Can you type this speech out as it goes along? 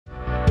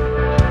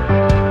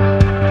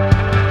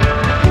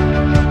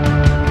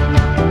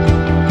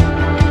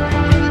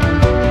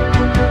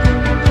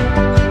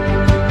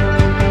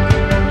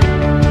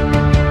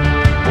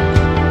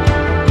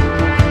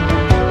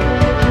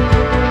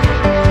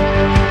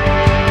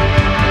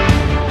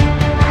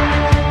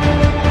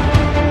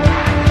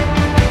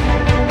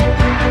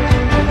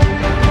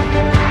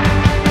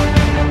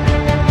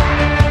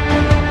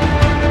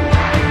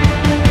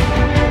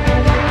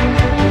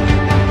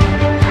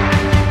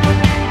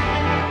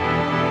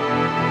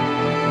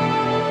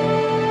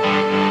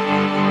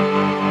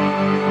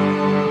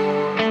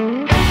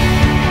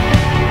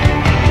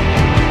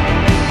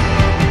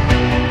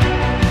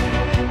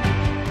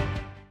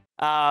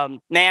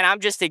Man, I'm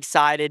just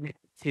excited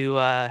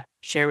to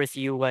share with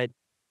you what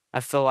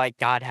I feel like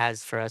God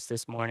has for us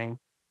this morning.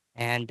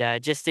 And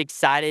just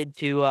excited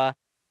to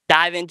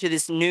dive into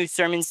this new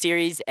sermon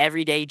series,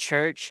 Everyday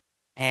Church,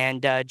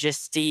 and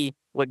just see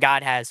what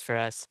God has for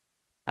us.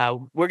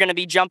 We're going to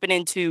be jumping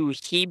into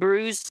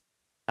Hebrews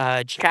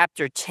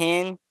chapter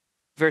 10,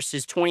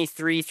 verses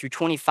 23 through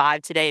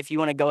 25 today. If you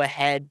want to go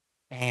ahead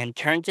and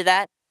turn to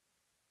that.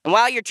 And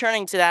while you're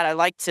turning to that, I'd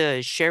like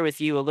to share with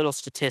you a little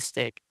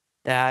statistic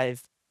that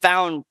I've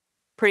found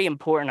pretty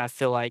important, I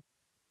feel like,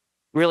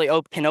 really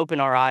can open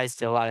our eyes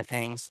to a lot of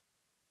things.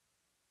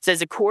 It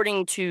says,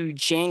 according to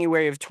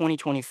January of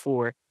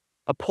 2024,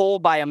 a poll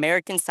by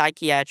American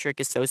Psychiatric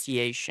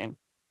Association,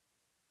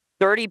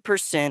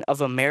 30%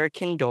 of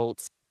American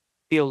adults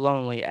feel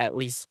lonely at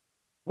least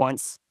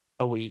once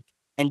a week,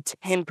 and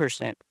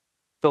 10%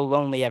 feel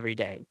lonely every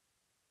day.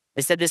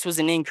 They said this was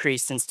an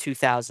increase since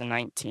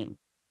 2019.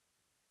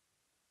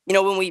 You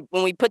know,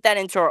 when we put that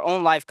into our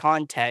own life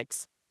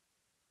context,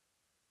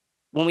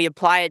 when we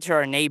apply it to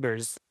our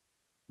neighbors,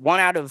 1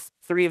 out of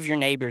 3 of your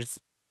neighbors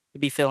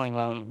could be feeling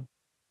lonely.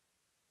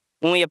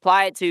 When we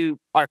apply it to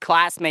our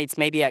classmates,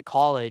 maybe at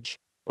college,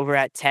 over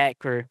at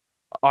tech, or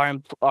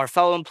our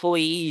fellow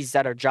employees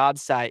at our job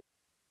site,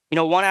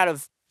 1 out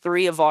of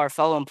 3 of our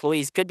fellow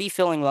employees could be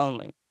feeling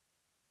lonely.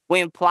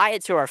 We apply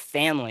it to our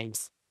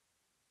families.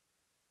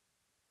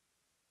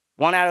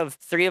 1 out of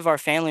 3 of our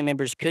family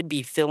members could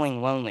be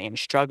feeling lonely and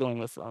struggling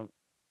with loneliness.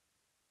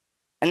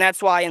 And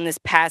that's why in this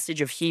passage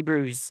of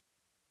Hebrews,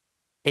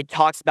 it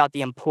talks about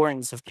the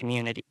importance of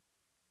community.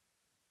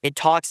 It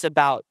talks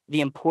about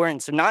the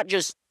importance of not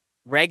just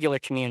regular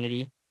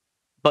community,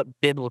 but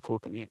biblical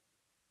community.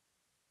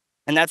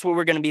 And that's what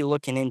we're going to be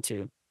looking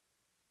into.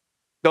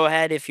 Go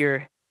ahead, if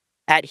you're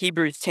at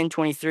Hebrews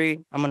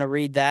 10:23, I'm going to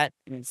read that.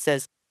 And it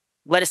says,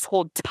 let us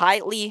hold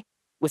tightly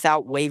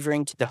without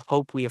wavering to the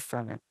hope we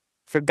affirm,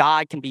 for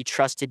God can be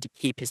trusted to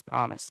keep his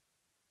promise.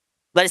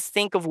 Let us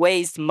think of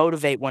ways to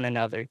motivate one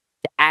another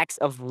to acts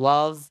of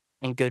love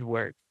and good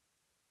work.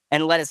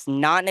 And let us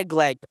not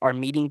neglect our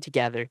meeting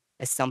together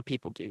as some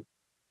people do,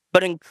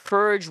 but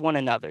encourage one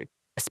another,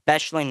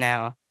 especially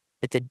now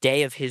that the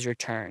day of his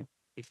return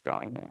is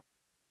drawing near.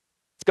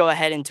 Let's go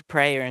ahead into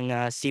prayer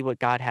and see what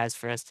God has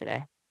for us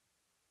today.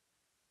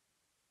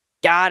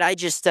 God, I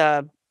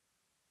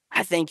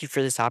thank you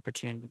for this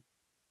opportunity.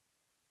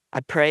 I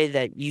pray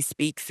that you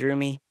speak through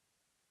me.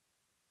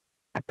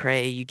 I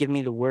pray you give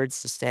me the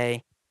words to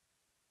say.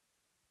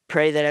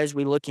 Pray that as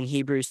we look in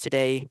Hebrews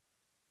today,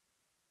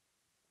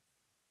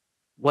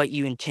 what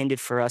you intended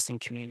for us in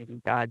community,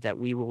 God, that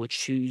we will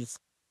choose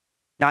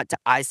not to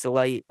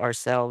isolate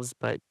ourselves,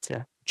 but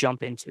to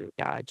jump into it,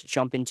 God, to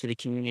jump into the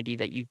community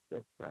that you've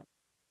built for us.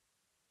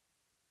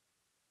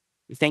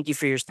 We thank you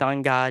for your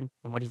son, God,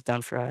 and what he's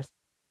done for us.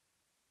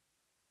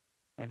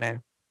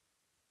 Amen.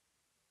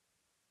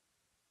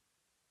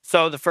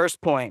 So the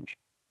first point,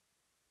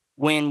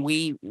 when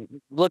we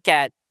look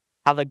at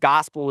how the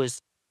gospel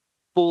is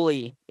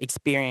fully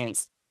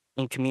experienced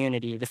in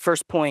community, the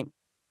first point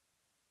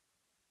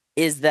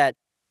is that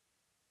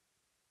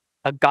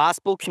a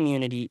gospel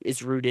community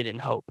is rooted in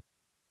hope.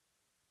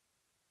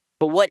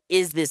 But what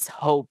is this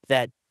hope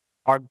that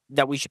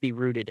we should be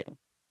rooted in?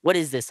 What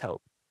is this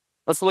hope?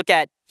 Let's look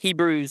at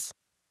Hebrews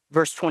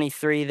verse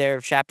 23 there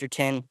of chapter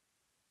 10.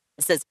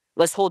 It says,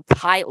 let's hold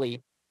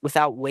tightly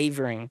without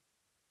wavering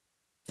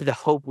to the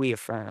hope we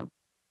affirm,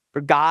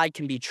 for God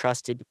can be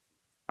trusted.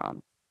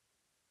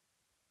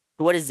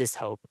 What is this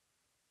hope?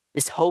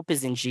 This hope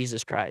is in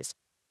Jesus Christ.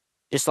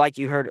 Just like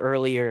you heard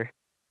earlier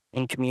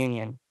in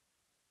communion.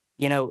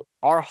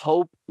 Our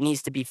hope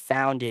needs to be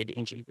founded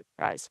in Jesus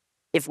Christ.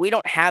 If we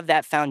don't have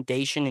that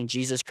foundation in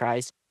Jesus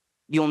Christ,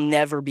 you'll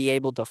never be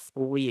able to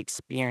fully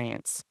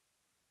experience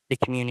the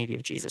community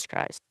of Jesus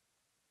Christ.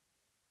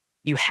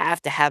 You have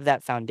to have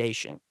that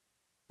foundation.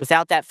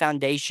 Without that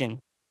foundation,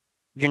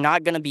 you're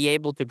not going to be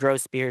able to grow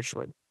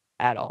spiritually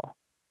at all.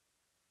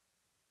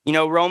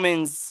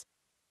 Romans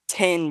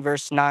 10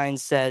 verse 9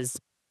 says,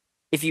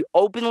 if you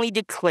openly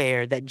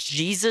declare that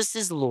Jesus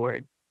is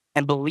Lord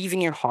and believe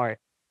in your heart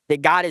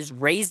that God has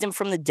raised him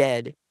from the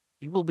dead,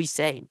 you will be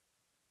saved.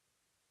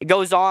 It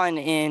goes on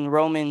in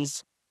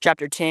Romans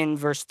chapter 10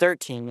 verse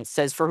 13. It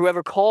says, for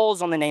whoever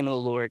calls on the name of the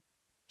Lord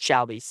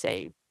shall be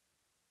saved.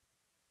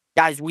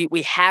 Guys,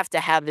 we have to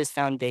have this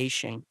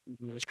foundation in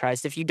Jesus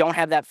Christ. If you don't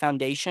have that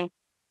foundation,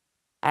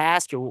 I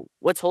ask you,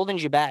 what's holding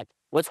you back?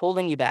 What's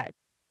holding you back?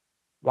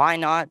 Why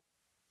not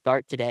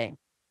start today?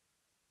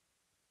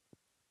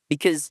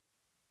 Because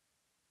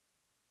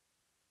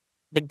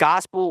the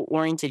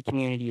gospel-oriented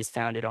community is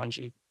founded on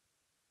Jesus.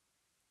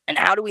 And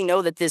how do we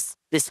know that this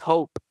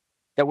hope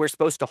that we're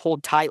supposed to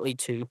hold tightly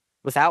to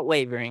without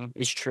wavering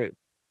is true?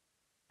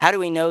 How do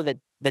we know that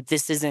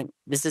this isn't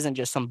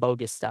just some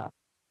bogus stuff?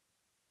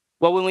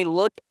 Well, when we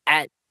look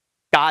at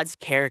God's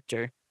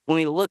character, when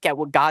we look at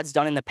what God's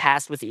done in the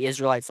past with the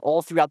Israelites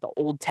all throughout the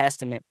Old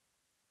Testament,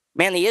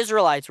 man, the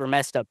Israelites were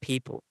messed up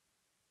people.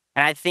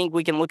 And I think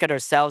we can look at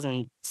ourselves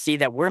and see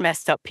that we're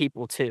messed up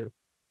people too.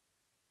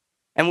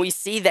 And we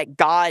see that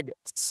God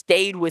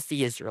stayed with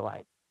the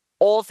Israelites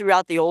all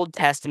throughout the Old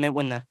Testament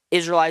when the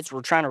Israelites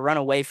were trying to run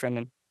away from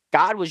him.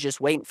 God was just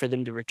waiting for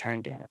them to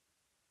return to him.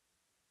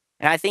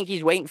 And I think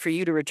he's waiting for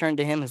you to return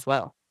to him as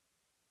well.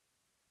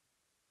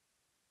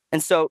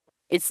 And so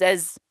it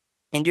says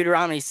in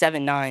Deuteronomy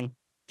 7:9,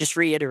 just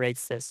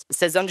reiterates this. It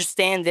says,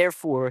 understand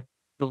therefore,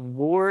 the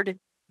Lord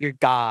your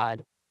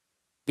God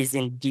is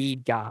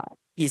indeed God.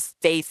 He's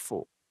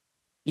faithful.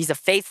 He's a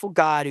faithful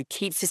God who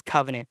keeps his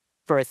covenant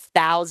for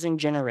 1,000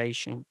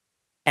 generations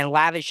and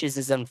lavishes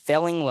his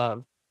unfailing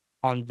love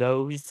on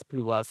those who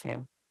love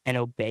him and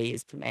obey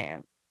his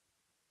command.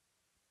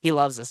 He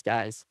loves us,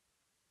 guys.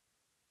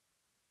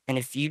 And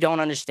if you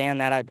don't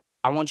understand that,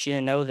 I want you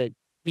to know that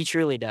he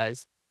truly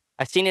does.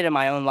 I've seen it in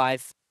my own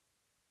life.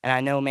 And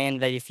I know, man,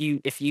 that if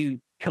you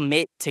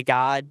commit to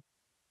God,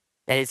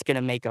 that it's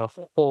gonna make a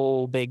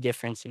whole big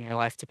difference in your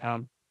life to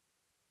come.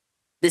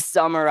 This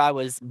summer, I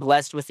was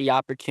blessed with the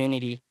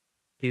opportunity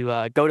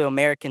to go to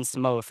American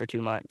Samoa for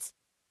 2 months,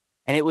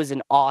 and it was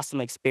an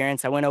awesome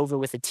experience. I went over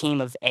with a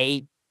team of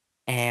 8,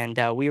 and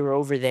we were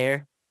over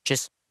there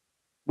just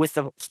with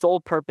the sole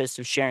purpose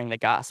of sharing the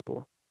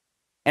gospel.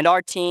 And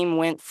our team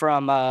went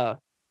from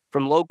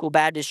local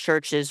Baptist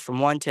churches from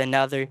one to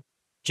another,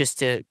 just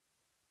to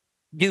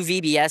do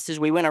VBSs.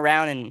 We went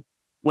around and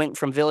went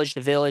from village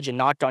to village and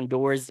knocked on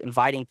doors,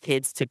 inviting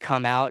kids to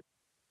come out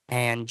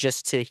and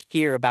just to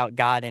hear about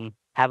God and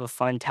have a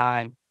fun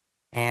time.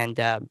 And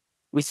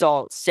we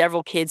saw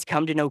several kids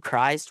come to know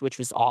Christ, which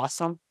was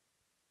awesome.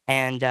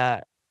 And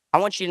I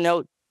want you to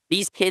know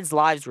these kids'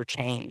 lives were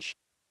changed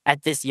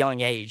at this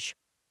young age.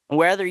 And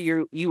wherever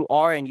you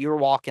are in your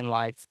walk in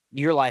life,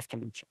 your life can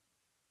be changed.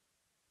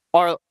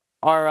 Our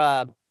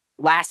our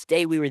last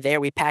day we were there,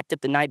 we packed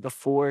up the night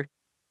before.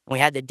 We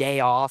had the day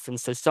off, and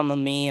so some of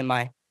me and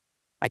my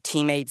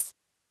teammates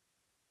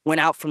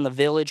went out from the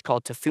village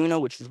called Tafuna,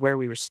 which is where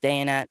we were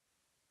staying at.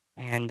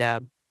 And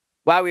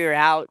while we were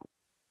out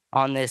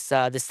on this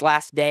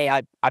last day,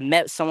 I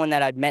met someone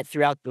that I'd met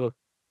throughout the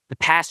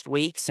past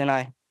weeks, and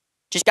I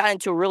just got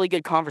into a really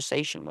good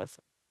conversation with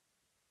him.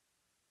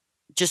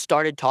 Just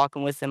started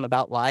talking with him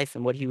about life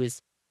and what he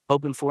was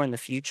hoping for in the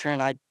future.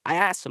 And I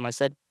asked him, I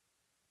said,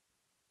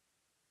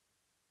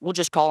 we'll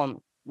just call him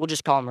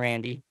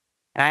Randy.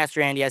 And I asked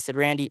Randy, I said,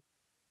 Randy,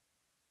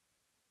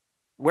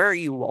 where are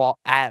you all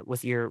at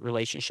with your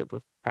relationship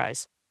with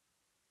Christ?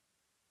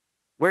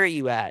 Where are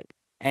you at?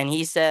 And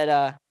he said,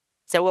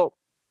 well,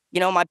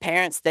 my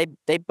parents,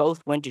 they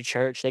both went to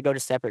church. They go to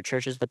separate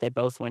churches, but they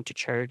both went to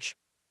church.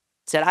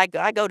 Said,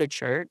 I go to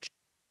church,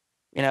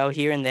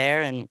 here and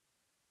there. And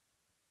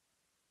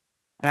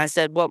I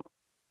said, well,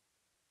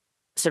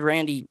 I said,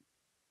 Randy,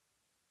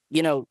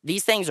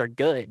 these things are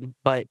good,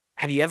 but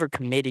have you ever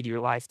committed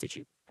your life to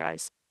Jesus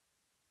Christ?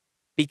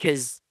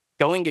 Because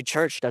going to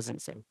church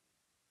doesn't save.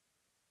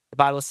 The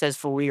Bible says,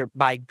 for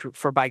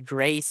by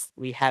grace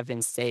we have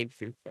been saved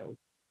through faith,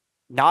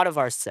 not of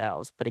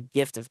ourselves, but a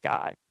gift of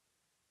God,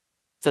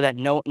 so that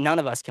none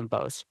of us can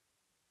boast.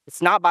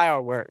 It's not by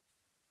our work.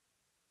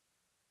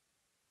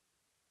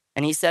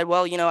 And he said,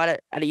 well,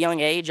 at a young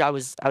age, I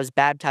was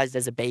baptized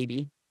as a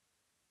baby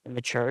in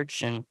the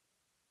church, and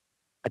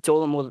I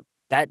told him, well,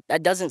 that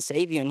doesn't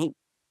save you. And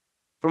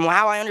from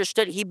how I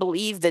understood, he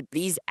believed that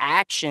these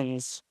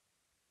actions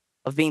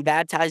of being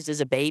baptized as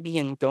a baby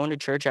and going to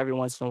church every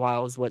once in a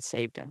while is what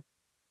saved him.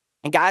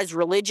 And guys,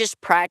 religious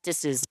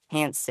practices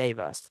can't save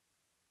us.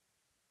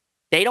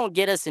 They don't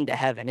get us into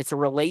heaven. It's a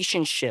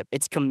relationship.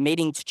 It's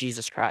committing to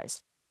Jesus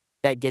Christ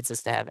that gets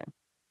us to heaven.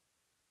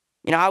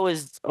 I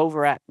was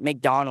over at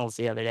McDonald's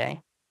the other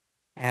day,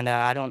 and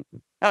I don't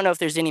know if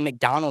there's any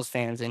McDonald's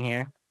fans in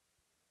here,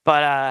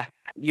 but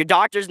your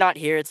doctor's not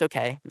here. It's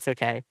okay. It's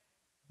okay.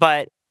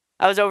 But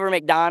I was over at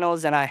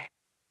McDonald's, and I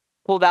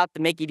pulled out the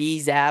Mickey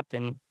D's app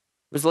and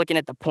was looking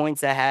at the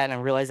points I had,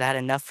 and realized I had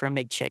enough for a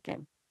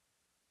McChicken.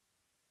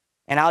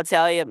 And I'll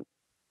tell you,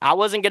 I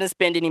wasn't gonna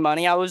spend any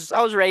money. I was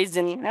raised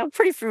in a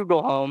pretty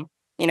frugal home.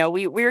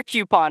 We were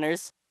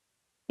couponers.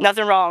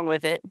 Nothing wrong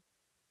with it.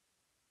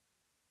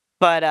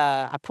 But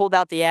I pulled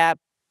out the app,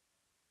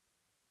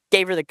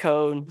 gave her the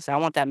code, said I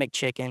want that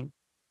McChicken.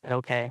 Said,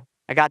 okay.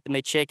 I got the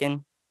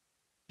McChicken.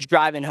 Was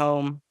driving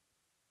home.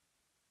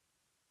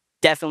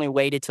 Definitely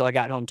waited till I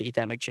got home to eat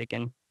that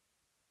McChicken.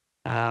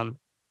 Um,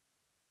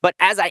 but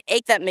as I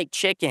ate that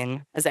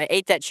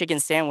chicken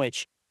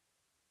sandwich,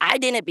 I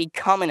didn't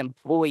become an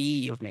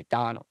employee of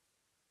McDonald's.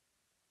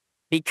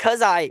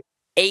 Because I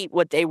ate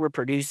what they were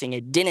producing,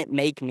 it didn't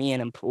make me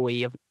an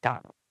employee of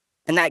McDonald's.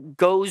 And that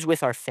goes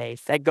with our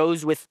faith. That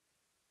goes with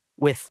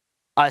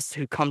us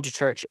who come to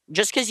church.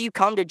 Just because you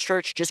come to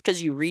church, just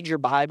because you read your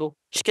Bible,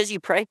 just because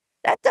you pray,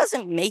 that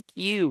doesn't make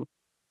you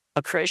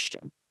a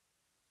Christian.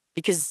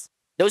 Because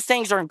those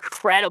things are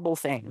incredible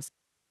things.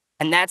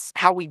 And that's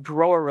how we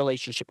grow a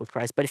relationship with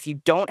Christ. But if you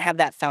don't have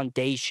that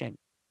foundation,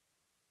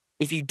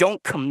 if you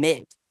don't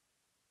commit,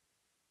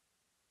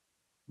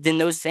 then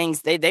those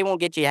things, they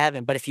won't get you to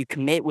heaven. But if you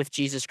commit with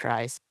Jesus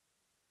Christ,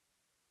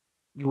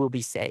 you will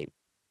be saved.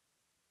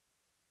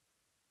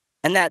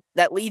 And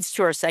that leads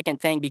to our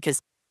second thing,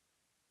 because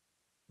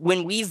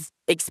when we've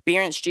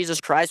experienced Jesus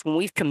Christ, when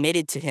we've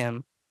committed to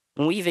him,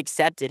 when we've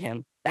accepted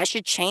him, that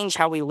should change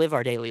how we live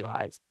our daily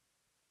lives.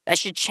 That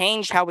should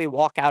change how we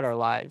walk out our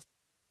lives.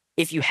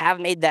 If you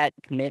have made that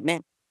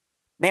commitment,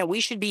 man,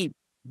 we should be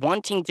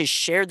wanting to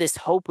share this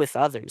hope with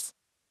others.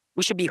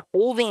 We should be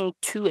holding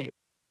to it.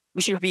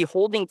 We should be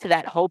holding to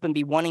that hope and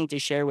be wanting to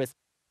share with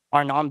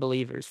our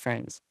non-believers,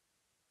 friends.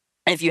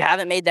 And if you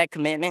haven't made that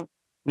commitment,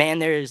 man,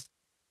 there's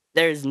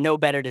no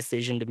better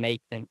decision to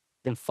make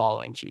than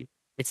following Jesus.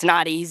 It's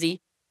not easy.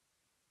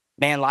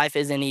 Man, life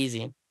isn't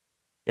easy.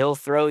 It'll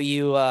throw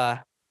you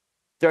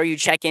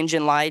check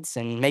engine lights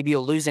and maybe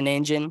you'll lose an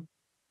engine.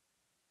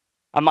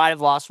 I might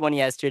have lost one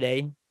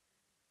yesterday,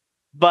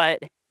 but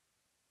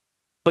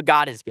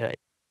God is good,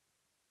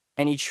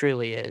 and he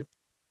truly is.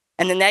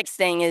 And the next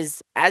thing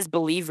is, as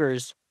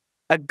believers,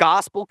 a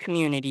gospel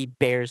community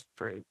bears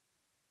fruit.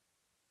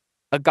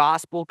 A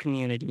gospel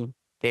community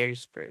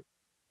bears fruit.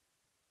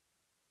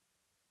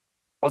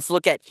 Let's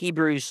look at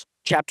Hebrews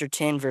chapter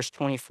 10, verse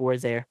 24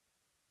 there.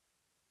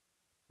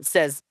 It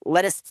says,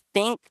 let us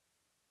think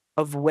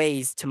of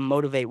ways to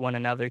motivate one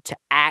another to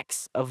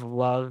acts of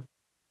love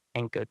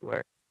and good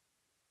work.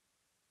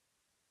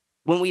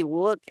 When we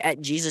look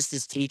at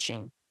Jesus'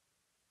 teaching,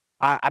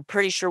 I'm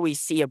pretty sure we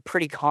see a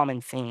pretty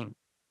common theme.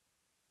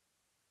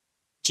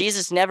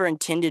 Jesus never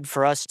intended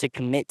for us to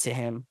commit to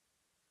him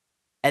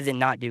and then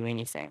not do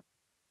anything.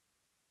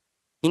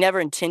 He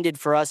never intended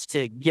for us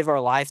to give our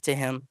life to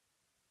him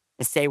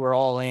and say we're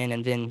all in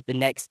and then the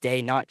next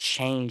day not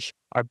change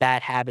our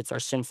bad habits, our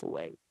sinful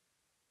ways.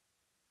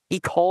 He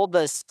called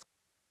us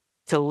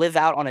to live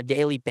out on a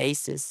daily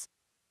basis,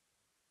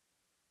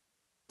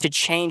 to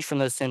change from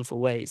those sinful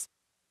ways.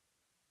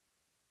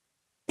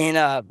 In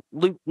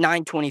Luke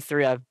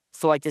 9:23, I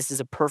feel like this is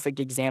a perfect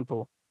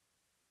example.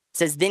 It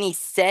says, then he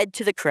said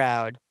to the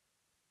crowd,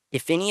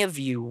 if any of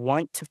you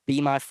want to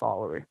be my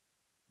follower,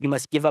 you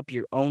must give up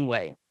your own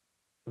way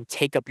and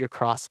take up your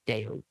cross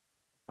daily.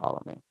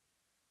 Follow me.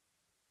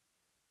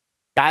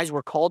 Guys,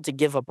 we're called to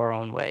give up our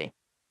own way,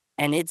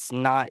 and it's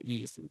not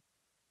easy.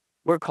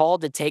 We're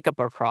called to take up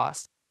our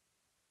cross,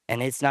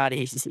 and it's not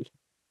easy.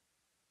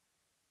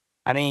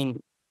 I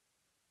mean,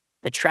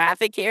 the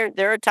traffic here,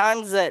 there are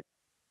times that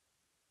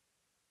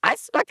I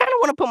kind of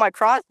want to put my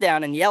cross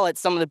down and yell at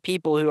some of the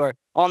people who are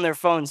on their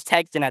phones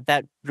texting at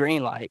that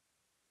green light.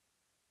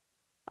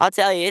 I'll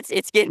tell you,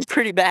 it's getting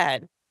pretty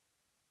bad.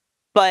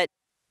 But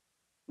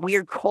we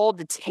are called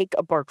to take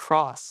up our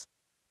cross.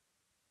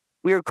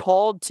 We are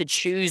called to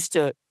choose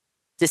to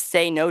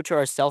say no to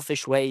our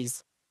selfish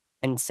ways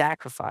and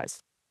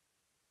sacrifice.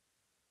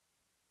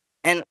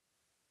 And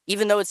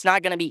even though it's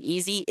not going to be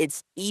easy,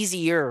 it's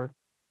easier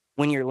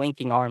when you're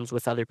linking arms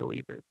with other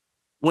believers.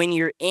 When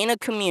you're in a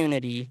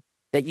community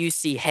that you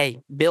see, hey,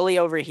 Billy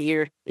over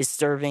here is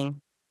serving.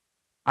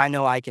 I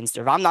know I can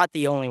serve. I'm not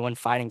the only one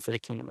fighting for the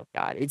kingdom of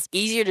God. It's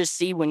easier to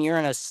see when you're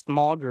in a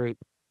small group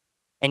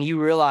and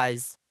you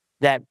realize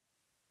that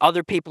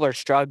other people are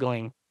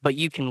struggling, but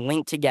you can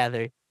link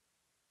together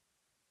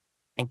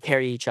and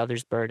carry each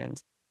other's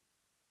burdens.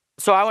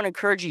 So I want to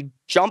encourage you,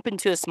 jump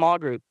into a small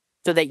group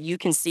so that you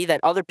can see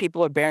that other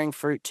people are bearing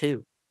fruit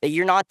too, that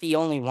you're not the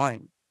only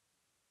one.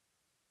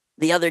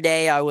 The other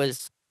day I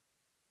went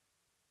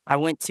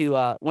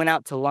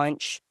out to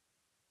lunch,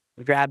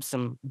 grabbed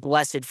some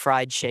blessed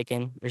fried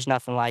chicken. There's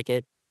nothing like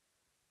it.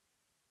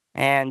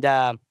 And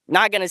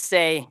not gonna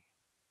say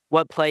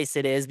what place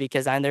it is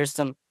because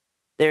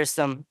there's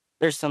some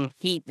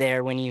heat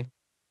there when you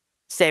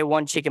say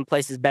one chicken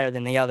place is better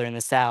than the other in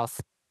the South.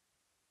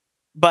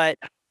 But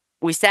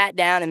we sat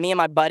down and me and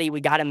my buddy,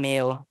 we got a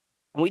meal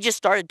and we just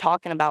started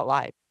talking about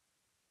life.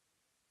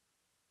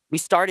 We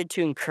started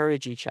to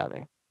encourage each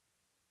other.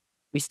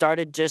 We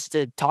started just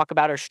to talk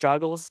about our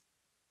struggles,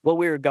 what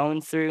we were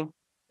going through,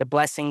 the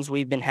blessings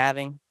we've been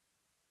having.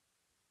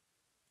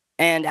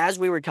 And as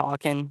we were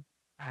talking,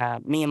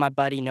 me and my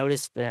buddy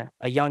noticed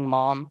a young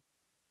mom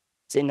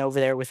sitting over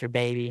there with her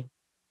baby,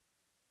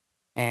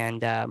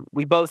 and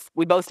we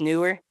both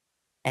knew her,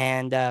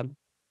 and I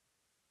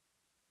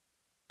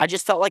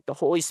just felt like the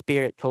Holy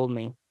Spirit told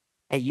me,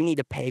 "Hey, you need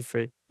to pay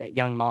for that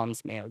young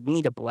mom's meal. You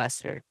need to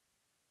bless her.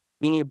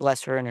 You need to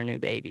bless her and her new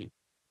baby."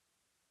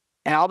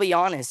 And I'll be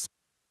honest,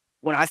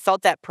 when I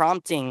felt that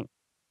prompting,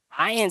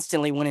 I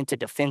instantly went into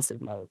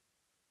defensive mode.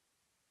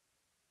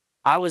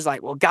 I was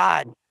like, "Well,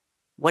 God,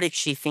 what if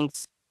she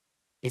thinks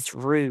it's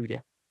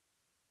rude?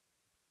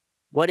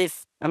 What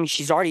if, I mean,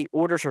 she's already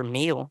ordered her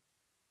meal.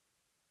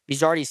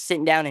 She's already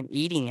sitting down and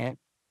eating it.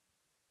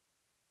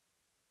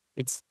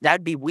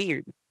 That'd be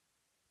weird.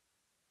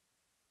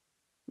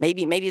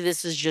 Maybe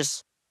this is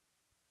just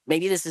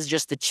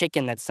the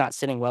chicken that's not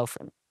sitting well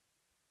for me."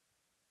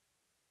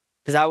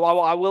 Because I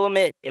will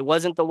admit, it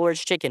wasn't the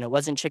Lord's chicken. It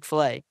wasn't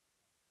Chick-fil-A.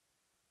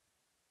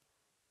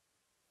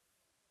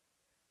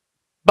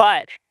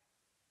 But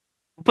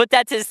put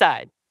that to the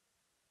side.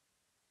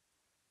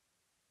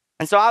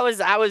 And so I was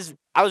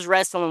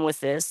wrestling with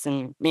this,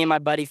 and me and my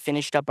buddy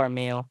finished up our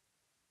meal.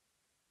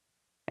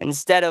 And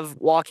instead of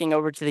walking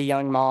over to the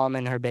young mom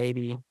and her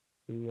baby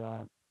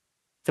to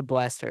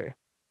bless her,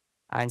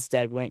 I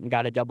instead went and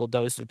got a double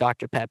dose of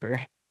Dr.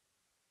 Pepper.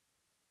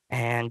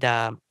 And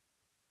while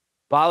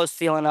I was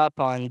filling up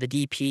on the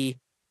DP,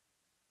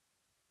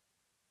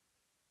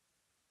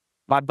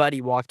 my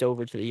buddy walked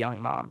over to the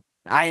young mom.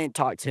 I didn't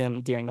talk to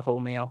him during the whole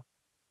meal.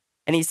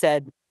 And he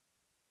said,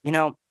 "You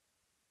know,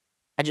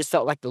 I just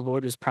felt like the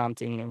Lord was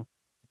prompting me to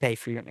pay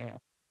for your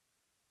meal."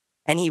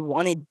 And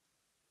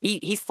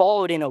he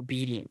followed in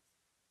obedience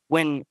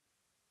when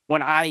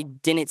I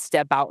didn't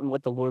step out in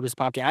what the Lord was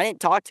prompting. I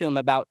didn't talk to him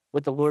about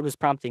what the Lord was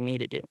prompting me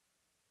to do.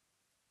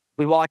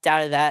 We walked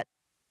out of that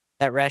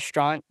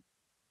restaurant,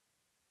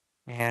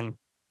 and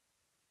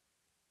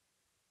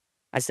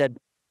I said,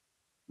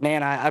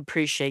 "Man, I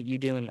appreciate you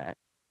doing that.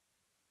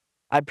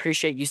 I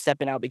appreciate you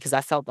stepping out because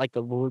I felt like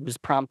the Lord was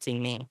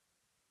prompting me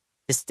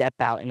to step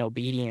out in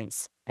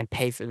obedience and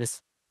pay for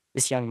this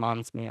young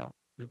mom's meal.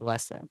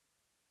 Bless them."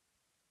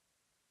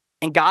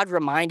 And God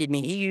reminded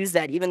me, He used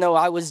that even though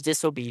I was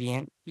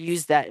disobedient, He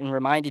used that and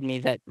reminded me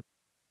that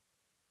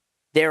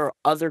there are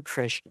other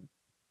Christians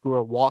who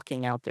are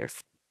walking out their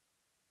faith,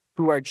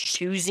 who are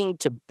choosing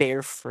to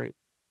bear fruit,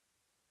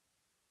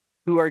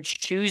 who are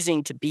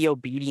choosing to be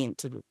obedient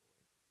to the.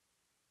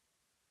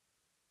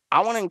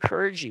 I want to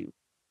encourage you.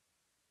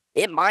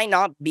 It might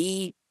not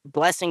be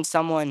blessing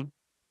someone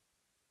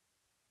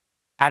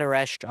at a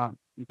restaurant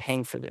and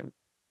paying for them.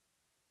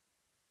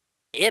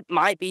 It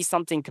might be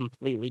something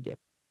completely different.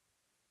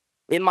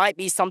 It might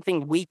be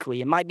something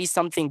weekly. It might be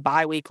something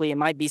bi-weekly. It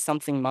might be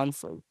something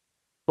monthly.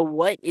 But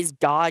what is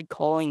God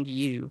calling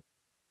you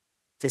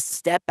to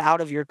step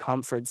out of your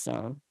comfort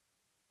zone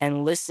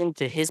and listen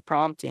to His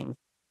prompting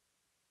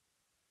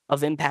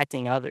of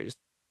impacting others?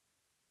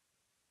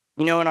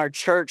 You know, in our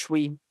church,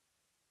 we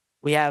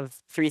have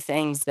three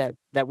things that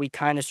we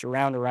kind of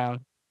surround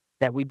around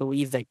that we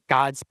believe that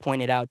God's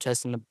pointed out to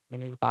us in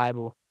His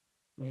Bible,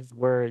 in His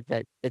Word,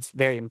 that it's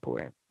very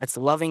important. That's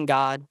loving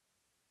God,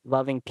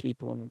 loving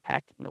people, and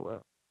impacting the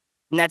world.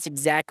 And that's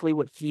exactly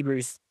what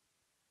Hebrews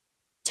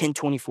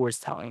 10:24 is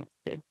telling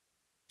us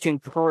to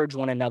encourage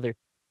one another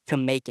to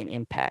make an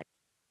impact.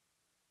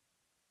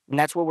 And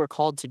that's what we're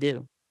called to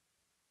do.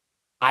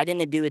 I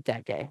didn't do it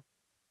that day.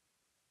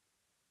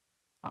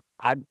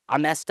 I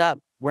messed up.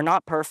 We're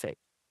not perfect,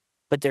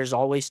 but there's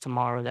always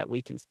tomorrow that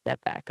we can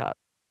step back up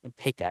and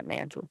take that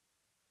mantle.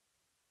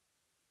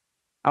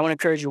 I want to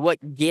encourage you.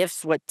 What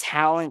gifts, what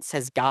talents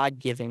has God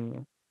given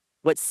you?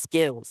 What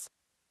skills?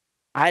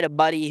 I had a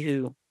buddy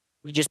who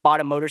he just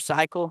bought a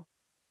motorcycle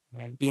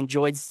and he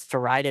enjoyed to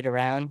ride it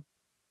around.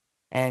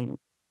 And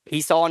he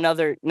saw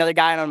another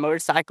guy on a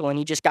motorcycle and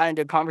he just got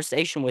into a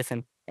conversation with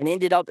him and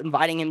ended up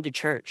inviting him to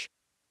church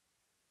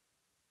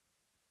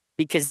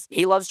because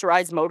he loves to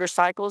ride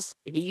motorcycles.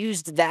 He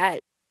used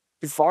that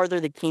to farther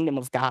the kingdom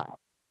of God.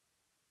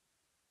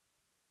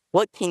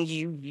 What can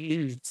you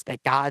use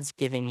that God's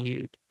given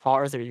you to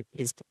farther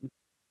His kingdom?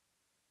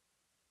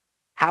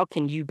 How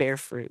can you bear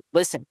fruit?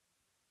 Listen,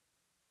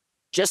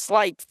 just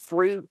like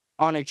fruit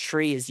on a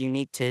tree is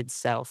unique to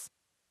itself,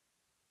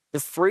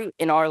 the fruit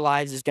in our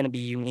lives is going to be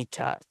unique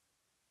to us.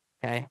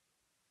 Okay?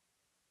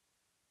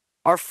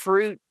 Our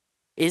fruit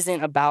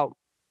isn't about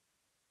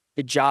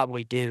the job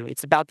we do,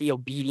 it's about the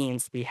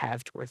obedience we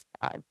have towards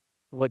God,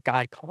 what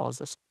God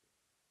calls us.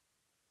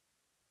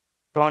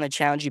 So I want to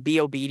challenge you, be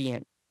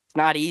obedient. It's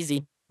not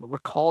easy, but we're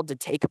called to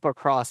take up our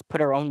cross,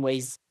 put our own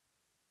ways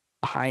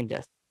behind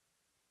us,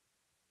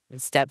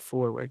 and step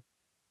forward.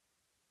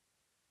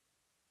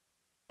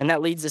 And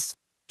that leads us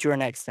to our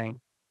next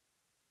thing,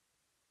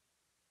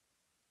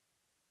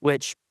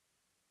 which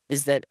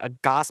is that a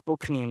gospel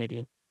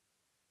community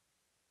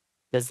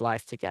does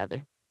life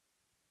together.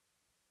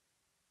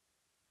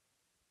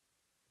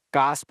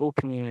 Gospel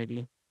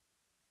community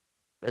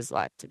does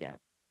life together.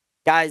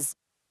 Guys,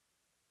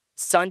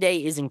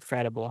 Sunday is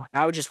incredible.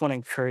 I would just want to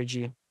encourage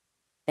you.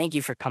 Thank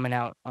you for coming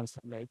out on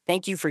Sunday.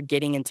 Thank you for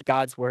getting into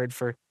God's word,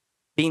 for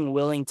being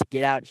willing to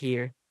get out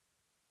here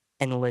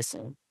and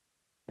listen.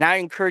 And I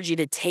encourage you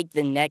to take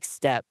the next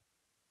step.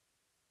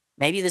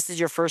 Maybe this is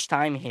your first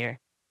time here.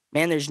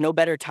 Man, there's no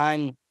better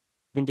time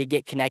than to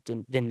get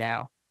connected than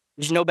now.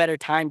 There's no better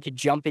time to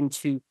jump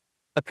into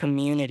a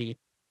community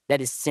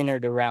that is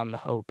centered around the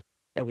hope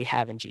that we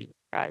have in Jesus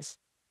Christ.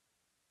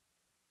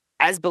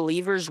 As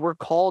believers, we're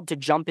called to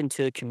jump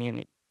into a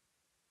community.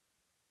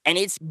 And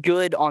it's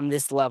good on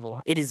this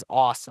level. It is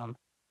awesome.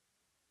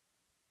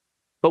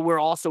 But we're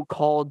also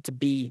called to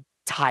be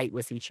tight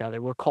with each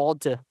other. We're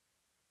called to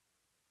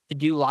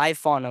do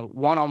life on a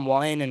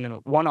one-on-one and a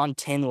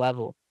one-on-10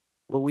 level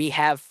where we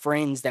have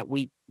friends that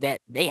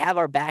they have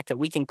our back, that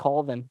we can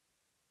call them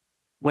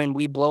when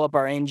we blow up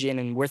our engine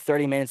and we're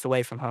 30 minutes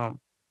away from home.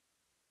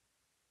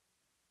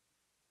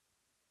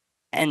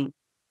 And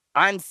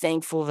I'm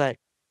thankful that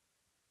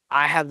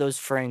I have those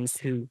friends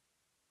who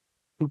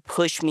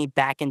push me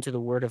back into the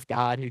word of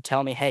God, who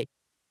tell me, "Hey,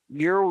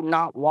 you're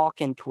not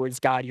walking towards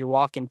God, you're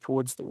walking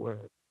towards the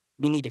word.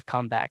 You need to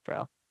come back,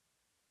 bro.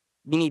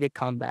 You need to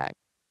come back."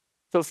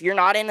 So if you're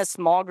not in a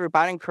small group,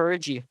 I'd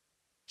encourage you,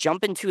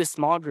 jump into a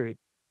small group.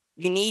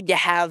 You need to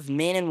have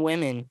men and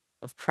women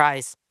of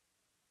Christ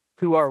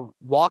who are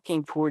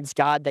walking towards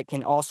God that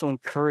can also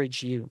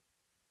encourage you.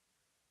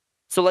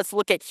 So let's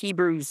look at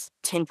Hebrews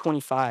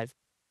 10:25.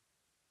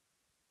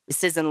 It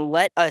says, "And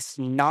let us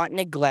not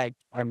neglect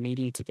our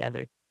meeting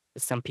together,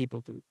 as some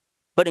people do,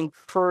 but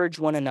encourage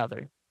one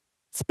another,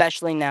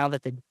 especially now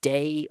that the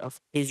day of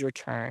his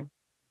return is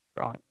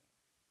drawing."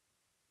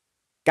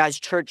 Guys,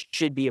 church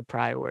should be a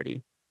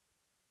priority.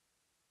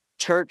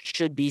 Church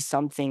should be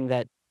something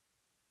that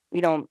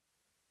we don't,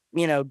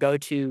 go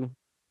to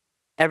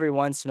every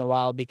once in a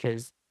while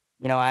because,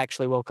 I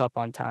actually woke up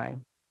on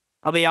time.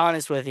 I'll be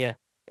honest with you.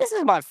 This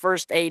is my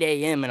first 8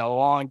 a.m. in a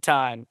long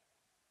time.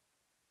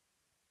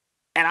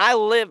 And I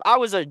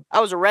was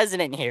a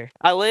resident here.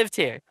 I lived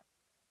here.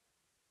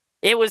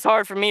 It was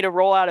hard for me to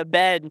roll out of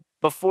bed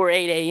before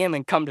 8 a.m.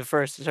 and come to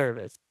first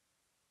service.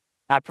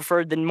 I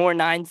preferred the more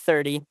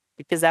 9:30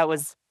 because that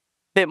was a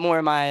bit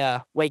more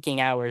my waking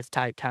hours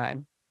type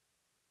time.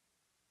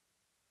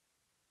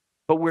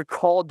 But we're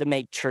called to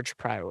make church a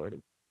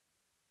priority.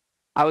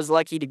 I was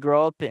lucky to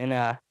grow up in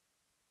a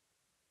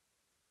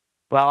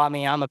well, I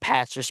mean, I'm a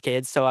pastor's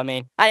kid, so I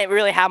mean, I didn't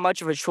really have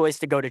much of a choice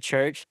to go to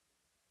church.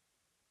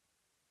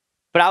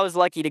 But I was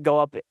lucky to grow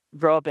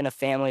up in a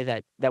family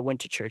that went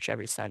to church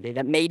every Sunday,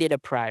 that made it a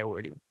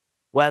priority.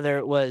 Whether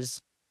it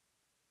was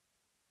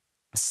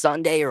a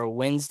Sunday or a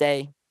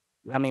Wednesday,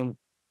 I mean,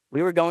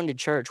 we were going to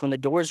church. When the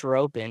doors were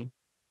open,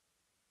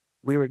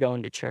 we were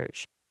going to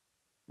church.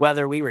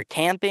 Whether we were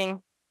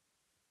camping,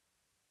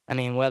 I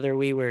mean, whether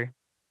we were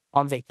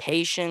on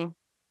vacation,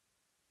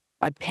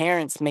 my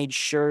parents made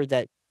sure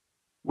that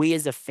we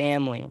as a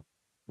family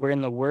were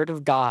in the Word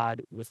of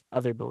God with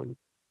other believers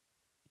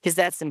because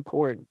that's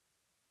important.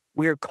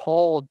 We're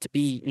called to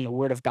be in the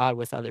Word of God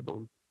with other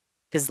believers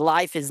because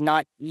life is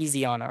not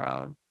easy on our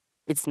own.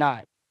 It's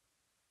not.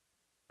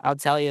 I'll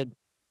tell you,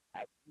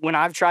 when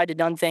I've tried to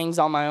done things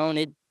on my own,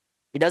 it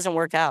doesn't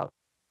work out.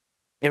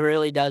 It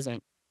really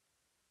doesn't.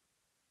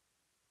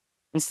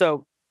 And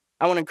so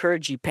I want to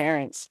encourage you,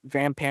 parents,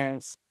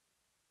 grandparents,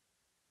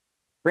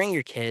 bring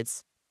your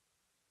kids.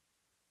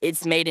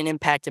 It's made an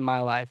impact in my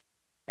life.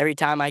 Every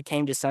time I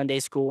came to Sunday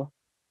school,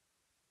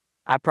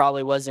 I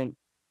probably wasn't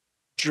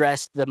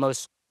dressed the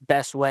most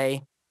best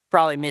way,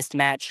 probably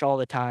mismatched all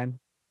the time,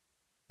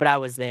 but I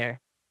was there.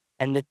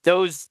 And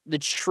the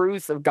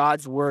truth of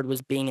God's word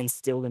was being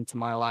instilled into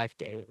my life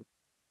daily.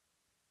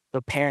 So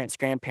parents,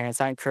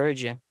 grandparents, I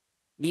encourage you.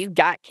 If you've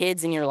got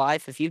kids in your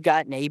life, if you've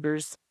got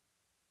neighbors,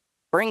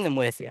 bring them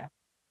with you.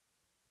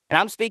 And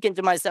I'm speaking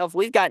to myself.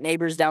 We've got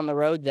neighbors down the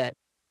road that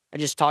I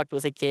just talked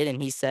with a kid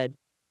and he said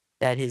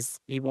that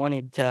he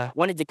wanted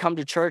to come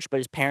to church, but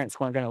his parents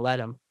weren't going to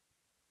let him.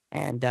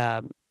 And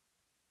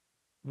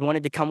he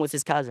wanted to come with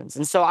his cousins.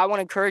 And so I want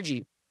to encourage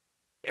you.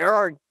 There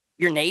are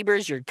your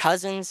neighbors, your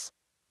cousins,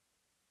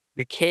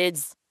 your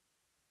kids.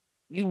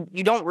 You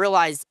don't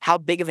realize how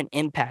big of an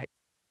impact.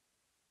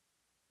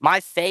 My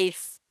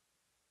faith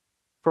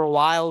for a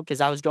while, because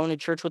I was going to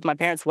church with my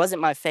parents,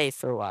 wasn't my faith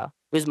for a while.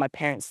 It was my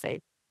parents'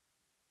 faith.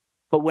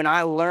 But when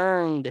I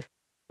learned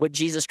what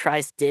Jesus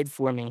Christ did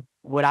for me,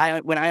 when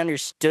I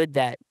understood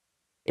that,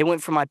 it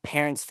went from my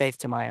parents' faith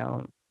to my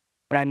own.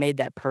 When I made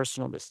that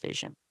personal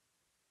decision.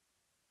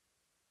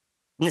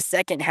 In the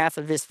second half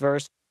of this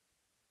verse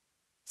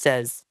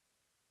says,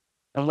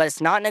 "And let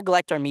us not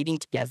neglect our meeting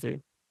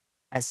together,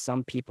 as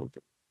some people do,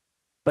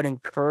 but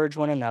encourage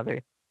one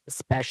another,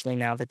 especially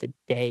now that the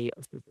day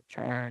of his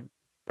return is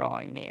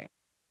drawing near."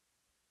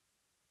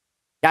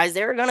 Guys,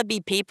 there are going to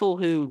be people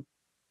who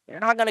they're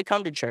not going to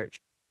come to church.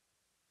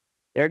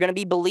 There are going to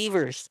be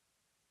believers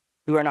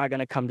who are not going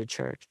to come to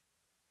church.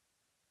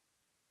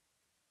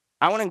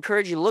 I want to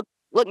encourage you, look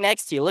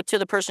next to you. Look to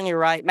the person to your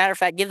right. Matter of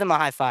fact, give them a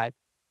high five.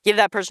 Give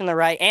that person the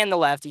right and the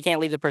left. You can't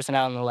leave the person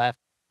out on the left.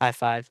 High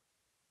five.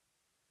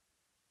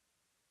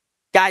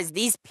 Guys,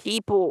 these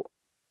people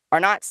are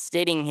not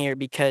sitting here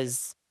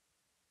because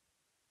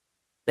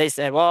they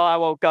said, well, I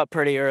woke up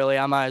pretty early.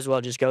 I might as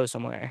well just go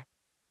somewhere.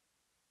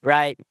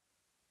 Right?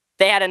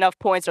 They had enough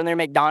points on their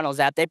McDonald's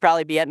app. They'd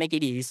probably be at Mickey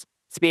D's,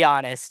 to be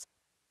honest.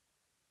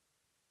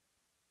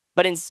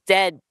 But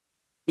instead,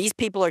 these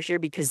people are here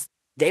because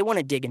they want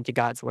to dig into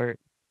God's word.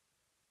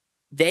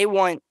 They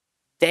want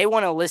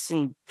to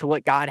listen to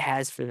what God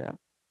has for them.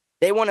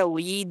 They want to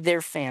lead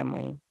their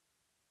family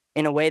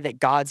in a way that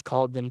God's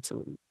called them to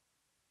lead.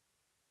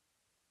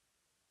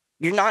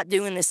 You're not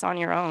doing this on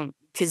your own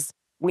because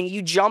when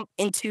you jump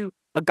into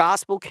a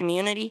gospel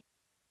community,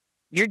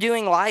 you're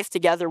doing life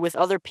together with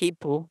other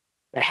people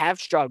that have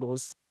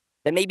struggles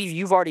that maybe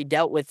you've already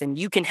dealt with and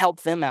you can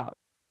help them out.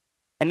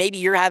 And maybe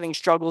you're having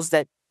struggles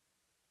that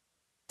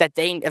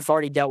they have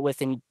already dealt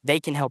with and they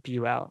can help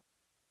you out.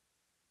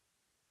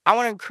 I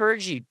want to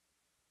encourage you,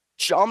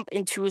 jump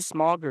into a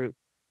small group.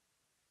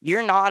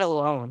 You're not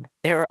alone.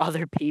 There are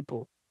other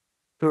people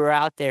who are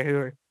out there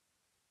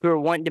who are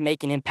wanting to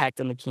make an impact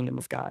on the kingdom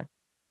of God.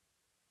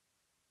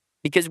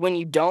 Because when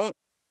you don't,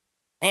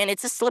 man,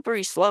 it's a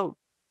slippery slope.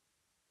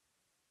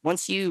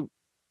 Once you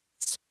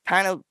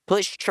kind of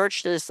push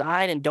church to the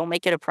side and don't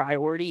make it a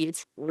priority,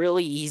 it's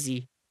really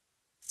easy to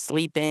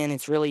sleep in.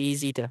 It's really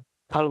easy to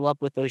cuddle up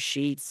with those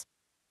sheets.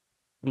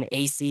 and the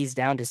AC is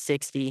down to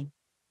 60,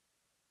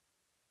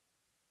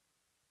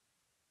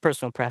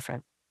 personal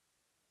preference.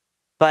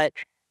 But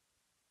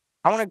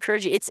I wanna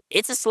encourage you,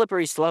 it's a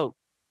slippery slope.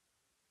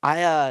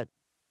 The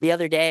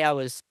other day, I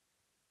was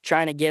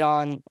trying to get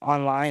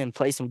online and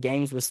play some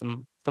games with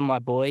some of my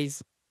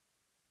boys,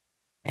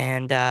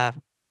 and,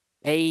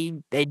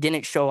 they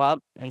didn't show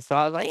up, and so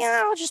I was like,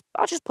 "Yeah,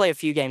 I'll just play a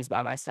few games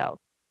by myself."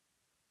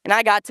 And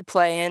I got to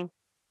playing,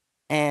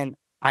 and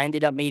I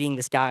ended up meeting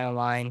this guy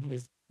online,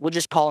 we'll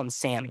just call him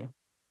Sammy,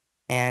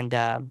 and,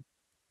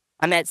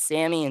 I met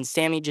Sammy, and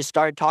Sammy just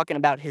started talking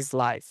about his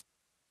life.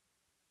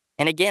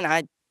 And again,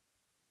 I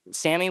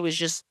Sammy was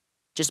just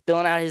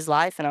filling out his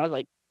life, and I was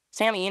like,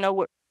 "Sammy,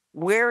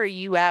 where are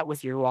you at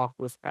with your walk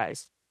with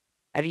Christ?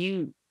 Are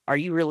you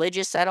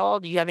religious at all?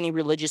 Do you have any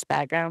religious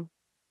background?"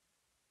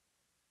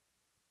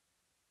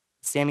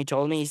 Sammy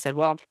told me, he said,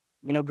 "Well,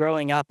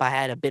 growing up, I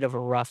had a bit of a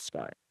rough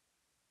start.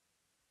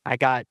 I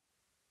got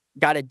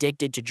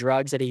addicted to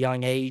drugs at a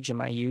young age in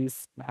my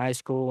youth, in high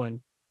school,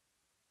 and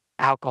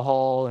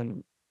alcohol,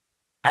 and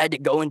I had to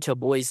go into a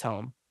boys'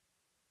 home.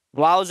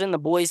 While I was in the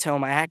boys'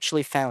 home, I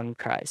actually found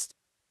Christ.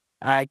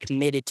 I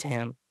committed to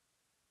him.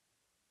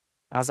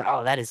 I was like,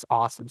 "Oh, that is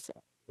awesome,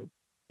 Sam.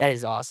 That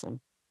is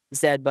awesome." He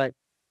said, it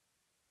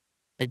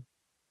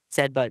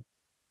but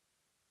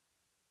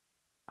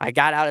I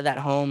got out of that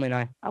home and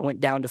I went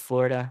down to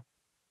Florida,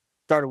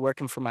 started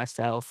working for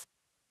myself,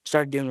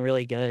 started doing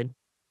really good.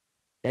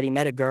 That he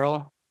met a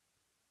girl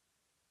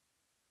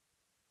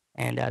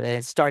and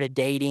they started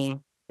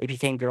dating. They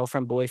became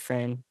girlfriend,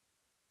 boyfriend,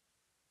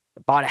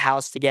 bought a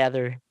house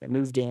together, they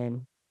moved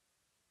in.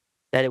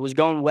 That it was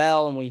going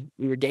well and we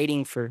were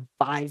dating for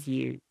 5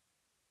 years.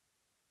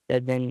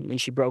 That then when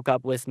she broke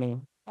up with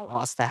me, I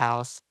lost the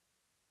house.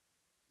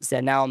 He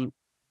said, now I'm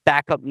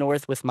back up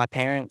north with my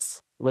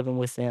parents, living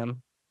with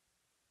them.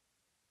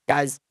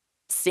 Guys,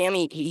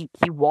 Sammy, he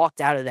walked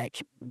out of that.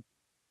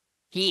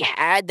 He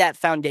had that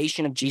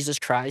foundation of Jesus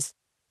Christ,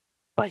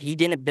 but he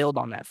didn't build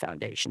on that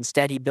foundation.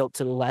 Instead, he built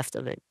to the left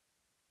of it.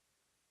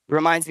 It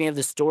reminds me of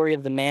the story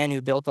of the man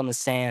who built on the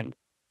sand.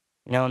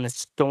 And the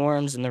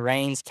storms and the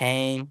rains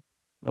came,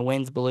 the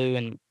winds blew,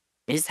 and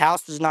his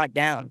house was knocked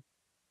down.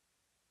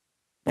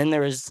 Then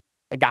there was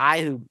a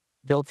guy who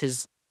built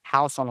his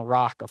house on a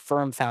rock, a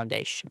firm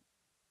foundation.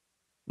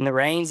 And the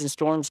rains and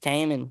storms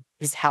came, and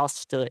his house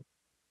stood.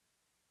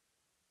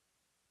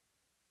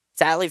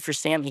 Sadly for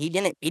Sam, he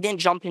didn't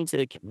jump into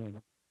the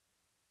community.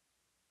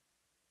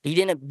 He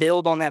didn't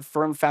build on that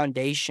firm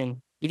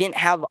foundation. He didn't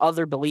have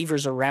other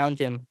believers around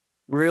him,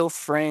 real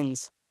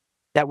friends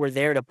that were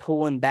there to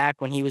pull him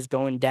back when he was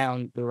going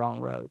down the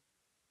wrong road.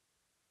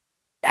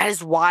 That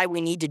is why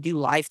we need to do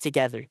life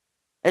together.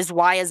 That is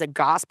why, as a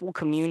gospel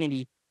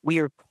community, we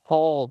are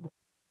called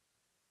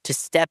to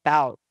step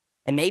out.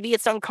 And maybe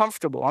it's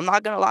uncomfortable. I'm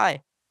not going to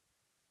lie.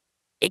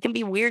 It can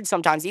be weird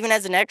sometimes, even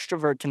as an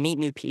extrovert, to meet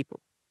new people.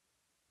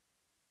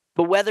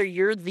 But whether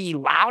you're the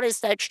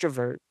loudest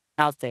extrovert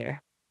out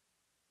there,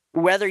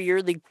 whether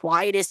you're the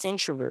quietest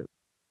introvert,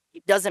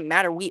 it doesn't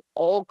matter. We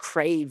all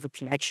crave a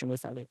connection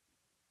with others.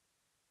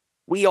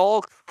 We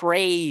all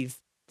crave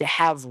to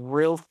have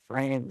real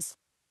friends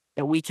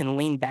that we can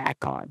lean back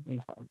on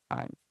in hard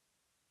times.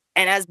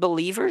 And as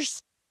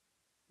believers,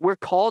 we're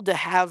called to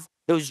have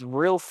those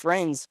real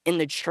friends in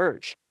the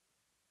church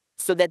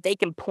so that they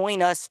can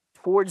point us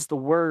towards the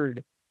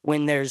word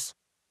when there's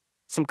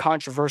some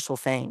controversial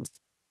things,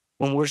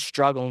 when we're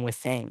struggling with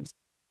things,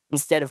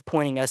 instead of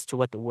pointing us to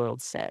what the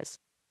world says.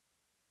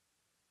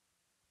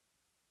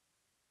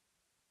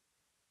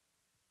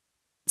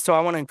 So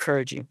I want to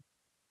encourage you.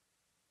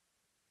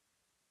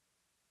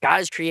 God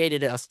has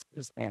created us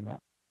this family.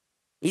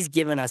 He's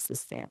given us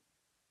this family.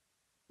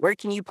 Where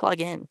can you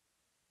plug in?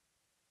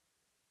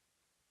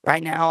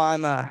 Right now,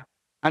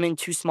 I'm in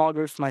two small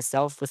groups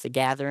myself with a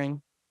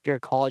gathering. If you're a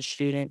college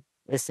student,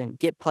 listen,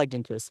 get plugged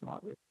into a small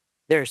group.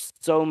 There are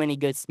so many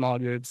good small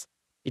groups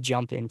to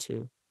jump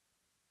into.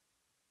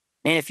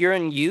 And if you're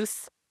in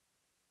youth,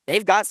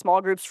 they've got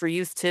small groups for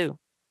youth too.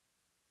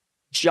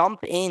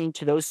 Jump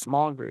into those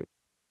small groups.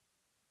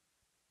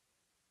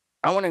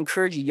 I want to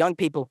encourage you, young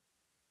people.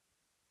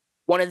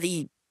 One of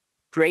the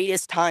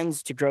greatest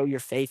times to grow your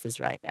faith is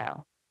right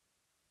now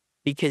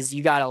because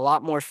you got a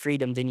lot more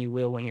freedom than you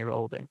will when you're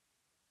older,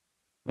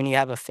 when you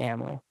have a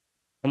family,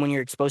 and when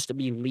you're supposed to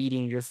be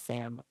leading your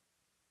family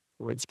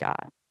towards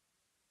God.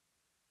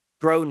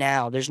 Grow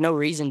now. There's no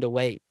reason to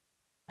wait.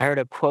 I heard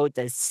a quote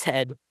that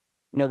said,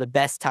 the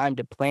best time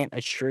to plant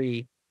a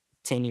tree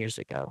 10 years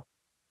ago,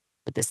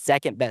 but the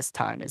second best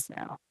time is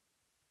now.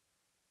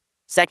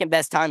 Second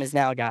best time is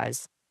now,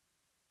 guys.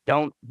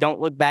 Don't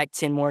look back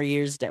 10 more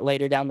years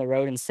later down the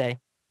road and say,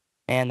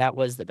 man, that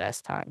was the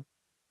best time.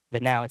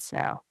 But now it's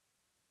now.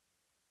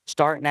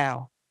 Start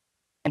now.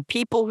 And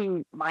people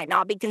who might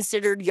not be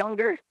considered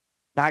younger,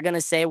 not gonna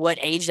say what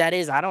age that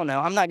is. I don't know.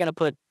 I'm not gonna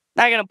put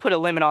a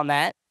limit on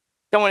that.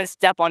 Don't want to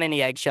step on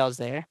any eggshells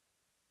there.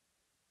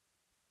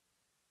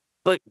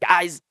 But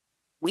guys,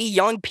 we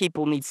young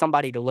people need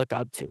somebody to look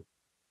up to.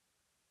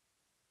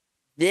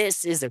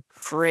 This is a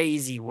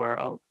crazy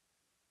world.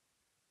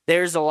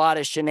 there's a lot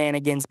of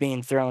shenanigans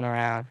being thrown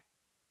around.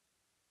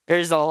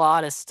 There's a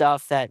lot of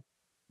stuff that,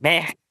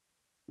 man,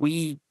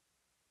 we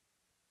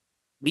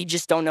we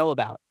just don't know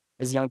about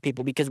as young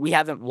people because we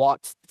haven't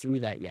walked through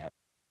that yet.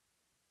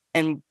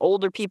 And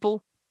older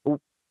people,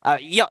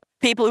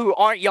 people who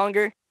aren't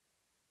younger,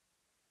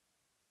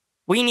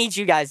 we need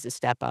you guys to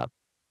step up.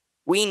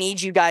 We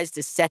need you guys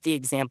to set the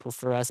example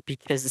for us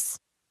because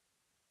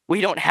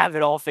we don't have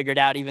it all figured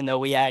out, even though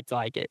we act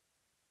like it.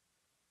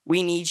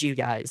 We need you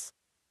guys.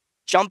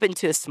 Jump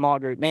into a small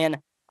group.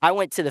 Man, I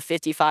went to the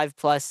 55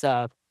 plus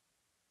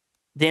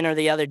dinner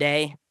the other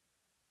day,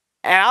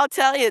 and I'll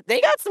tell you, they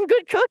got some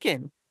good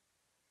cooking.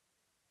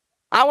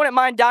 I wouldn't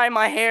mind dyeing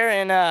my hair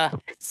in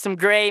some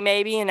gray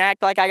maybe and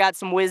act like I got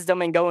some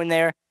wisdom and go in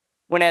there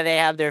whenever they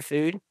have their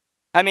food.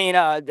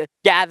 The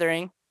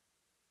gathering.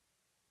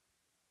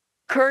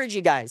 Encourage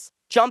you guys.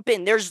 Jump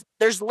in. There's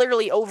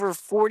literally over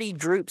 40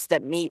 groups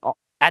that meet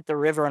at the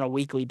river on a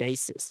weekly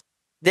basis.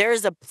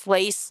 There's a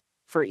place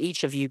for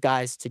each of you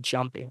guys to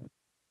jump in.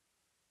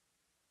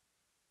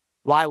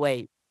 Why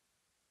wait?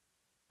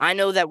 I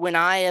know that when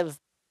I've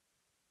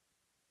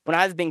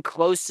been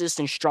closest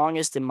and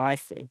strongest in my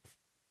faith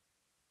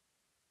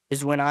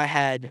is when I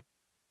had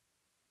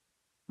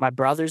my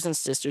brothers and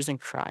sisters in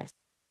Christ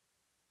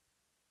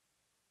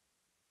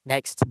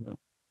next to me,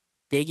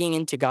 digging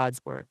into God's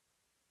word.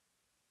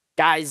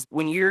 Guys,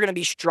 when you're going to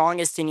be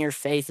strongest in your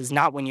faith is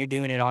not when you're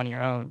doing it on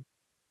your own.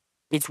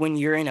 It's when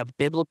you're in a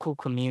biblical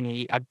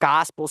community, a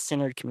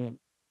gospel-centered community.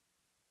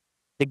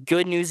 The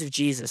good news of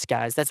Jesus,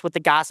 guys, that's what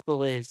the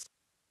gospel is.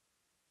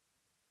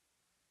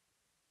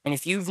 And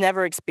if you've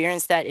never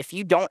experienced that, if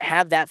you don't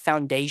have that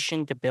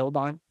foundation to build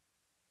on,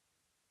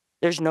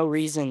 there's no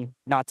reason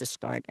not to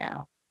start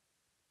now.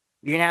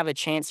 You're going to have a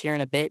chance here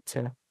in a bit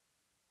to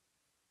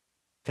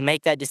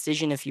make that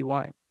decision if you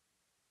want.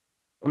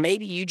 Or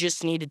maybe you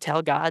just need to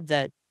tell God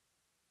that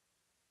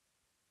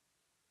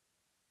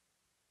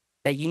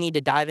you need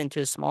to dive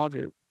into a small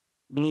group.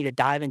 You need to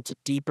dive into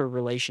deeper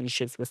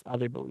relationships with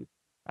other believers.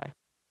 Right?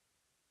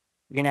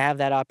 You're going to have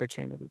that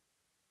opportunity.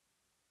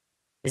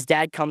 As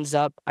Dad comes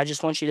up, I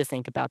just want you to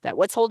think about that.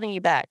 What's holding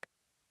you back?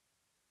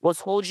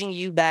 What's holding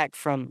you back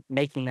from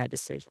making that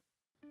decision?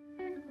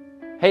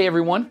 Hey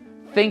everyone,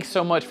 thanks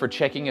so much for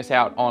checking us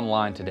out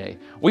online today.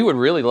 We would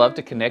really love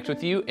to connect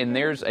with you, and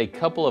there's a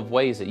couple of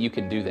ways that you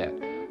can do that.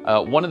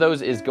 One of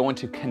those is going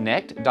to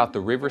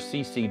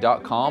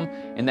connect.therivercc.com,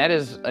 and that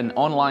is an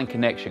online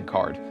connection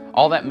card.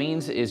 All that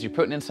means is you're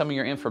putting in some of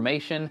your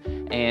information,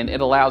 and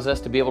it allows us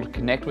to be able to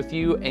connect with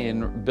you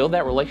and build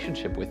that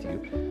relationship with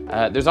you.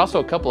 There's also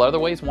a couple other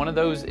ways. One of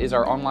those is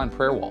our online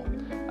prayer wall.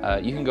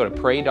 You can go to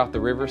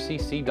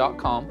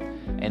pray.therivercc.com,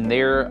 and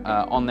there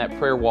on that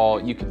prayer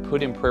wall you can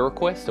put in prayer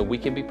requests so we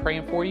can be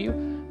praying for you,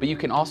 but you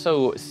can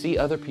also see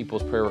other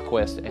people's prayer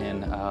requests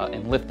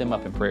and lift them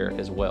up in prayer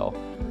as well.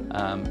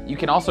 You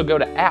can also go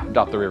to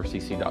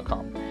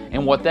app.therivercc.com,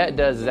 and what that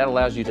does is that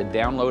allows you to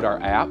download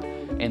our app,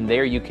 and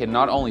there you can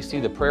not only see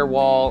the prayer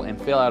wall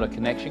and fill out a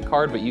connection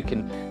card, but you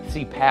can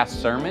see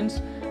past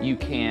sermons, you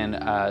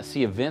can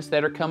see events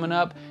that are coming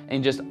up,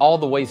 and just all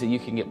the ways that you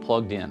can get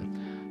plugged in.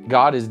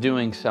 God is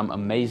doing some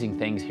amazing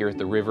things here at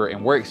the River,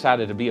 and we're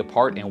excited to be a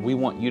part, and we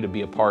want you to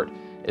be a part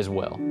as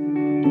well.